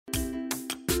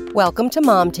Welcome to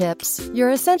Mom Tips, your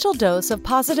essential dose of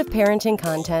positive parenting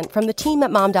content from the team at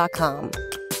Mom.com.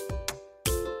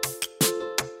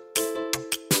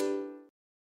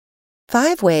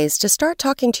 5 ways to start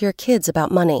talking to your kids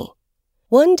about money.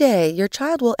 One day, your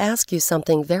child will ask you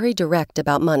something very direct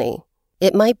about money.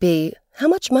 It might be, "How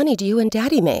much money do you and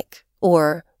Daddy make?"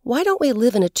 Or, "Why don't we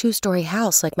live in a 2-story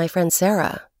house like my friend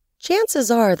Sarah?" Chances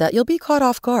are that you'll be caught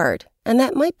off guard, and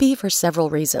that might be for several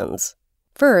reasons.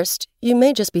 First, you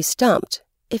may just be stumped.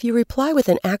 If you reply with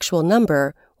an actual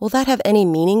number, will that have any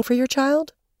meaning for your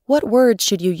child? What words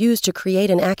should you use to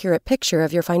create an accurate picture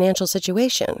of your financial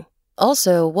situation?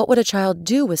 Also, what would a child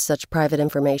do with such private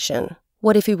information?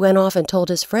 What if he went off and told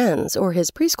his friends or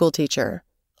his preschool teacher?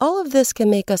 All of this can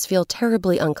make us feel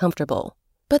terribly uncomfortable.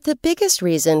 But the biggest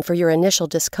reason for your initial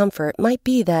discomfort might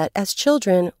be that, as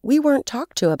children, we weren't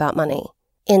talked to about money.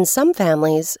 In some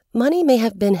families, money may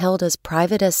have been held as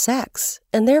private as sex,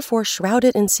 and therefore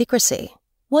shrouded in secrecy.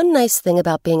 One nice thing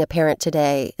about being a parent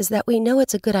today is that we know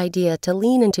it's a good idea to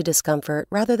lean into discomfort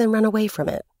rather than run away from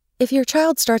it. If your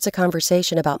child starts a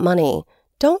conversation about money,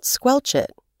 don't squelch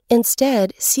it.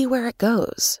 Instead, see where it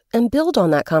goes, and build on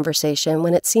that conversation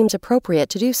when it seems appropriate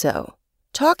to do so.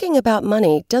 Talking about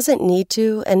money doesn't need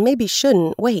to, and maybe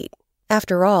shouldn't, wait.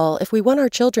 After all, if we want our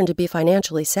children to be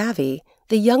financially savvy,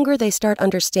 the younger they start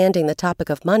understanding the topic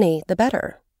of money, the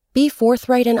better. Be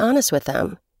forthright and honest with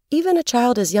them. Even a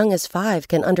child as young as 5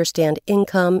 can understand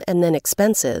income and then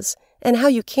expenses, and how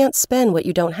you can't spend what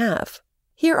you don't have.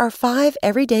 Here are 5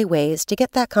 everyday ways to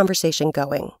get that conversation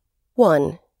going.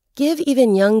 1. Give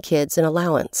even young kids an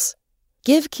allowance.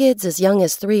 Give kids as young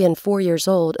as 3 and 4 years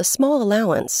old a small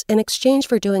allowance in exchange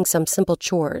for doing some simple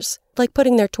chores, like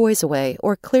putting their toys away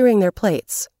or clearing their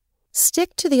plates.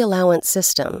 Stick to the allowance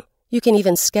system. You can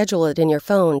even schedule it in your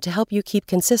phone to help you keep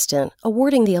consistent,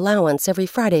 awarding the allowance every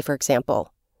Friday, for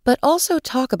example. But also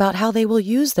talk about how they will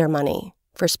use their money.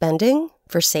 For spending?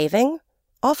 For saving?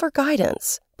 Offer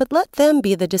guidance, but let them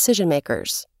be the decision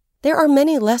makers. There are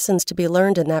many lessons to be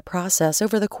learned in that process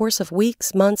over the course of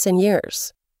weeks, months, and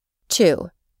years. 2.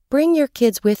 Bring your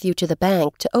kids with you to the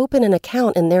bank to open an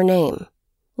account in their name.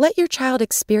 Let your child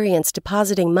experience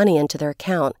depositing money into their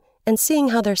account and seeing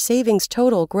how their savings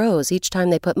total grows each time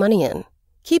they put money in.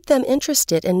 Keep them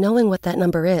interested in knowing what that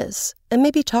number is, and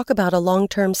maybe talk about a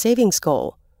long-term savings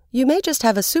goal. You may just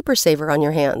have a super saver on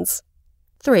your hands.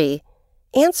 3.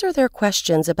 Answer their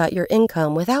questions about your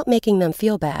income without making them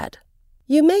feel bad.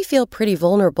 You may feel pretty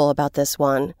vulnerable about this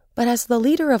one, but as the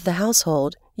leader of the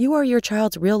household, you are your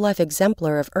child's real-life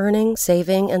exemplar of earning,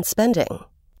 saving, and spending.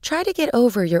 Try to get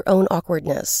over your own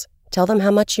awkwardness. Tell them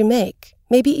how much you make,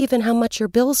 maybe even how much your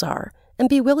bills are, and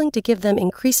be willing to give them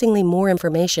increasingly more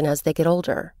information as they get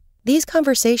older. These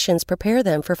conversations prepare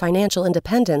them for financial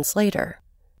independence later.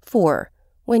 4.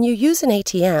 When you use an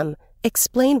ATM,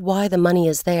 explain why the money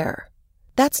is there.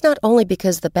 That's not only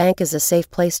because the bank is a safe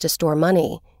place to store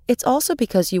money, it's also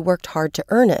because you worked hard to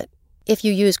earn it. If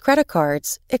you use credit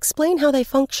cards, explain how they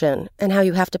function and how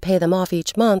you have to pay them off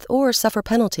each month or suffer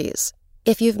penalties.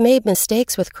 If you've made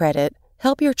mistakes with credit,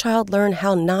 help your child learn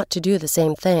how not to do the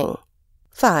same thing.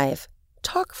 5.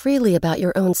 Talk freely about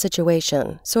your own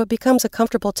situation so it becomes a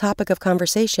comfortable topic of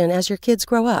conversation as your kids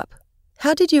grow up.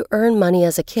 How did you earn money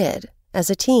as a kid, as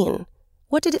a teen?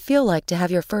 What did it feel like to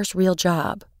have your first real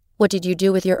job? What did you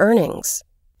do with your earnings?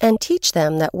 And teach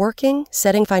them that working,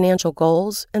 setting financial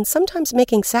goals, and sometimes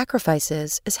making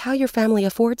sacrifices is how your family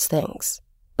affords things.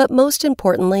 But most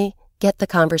importantly, get the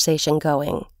conversation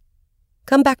going.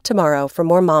 Come back tomorrow for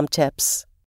more mom tips.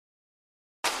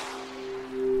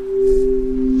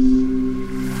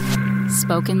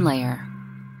 Spoken Layer.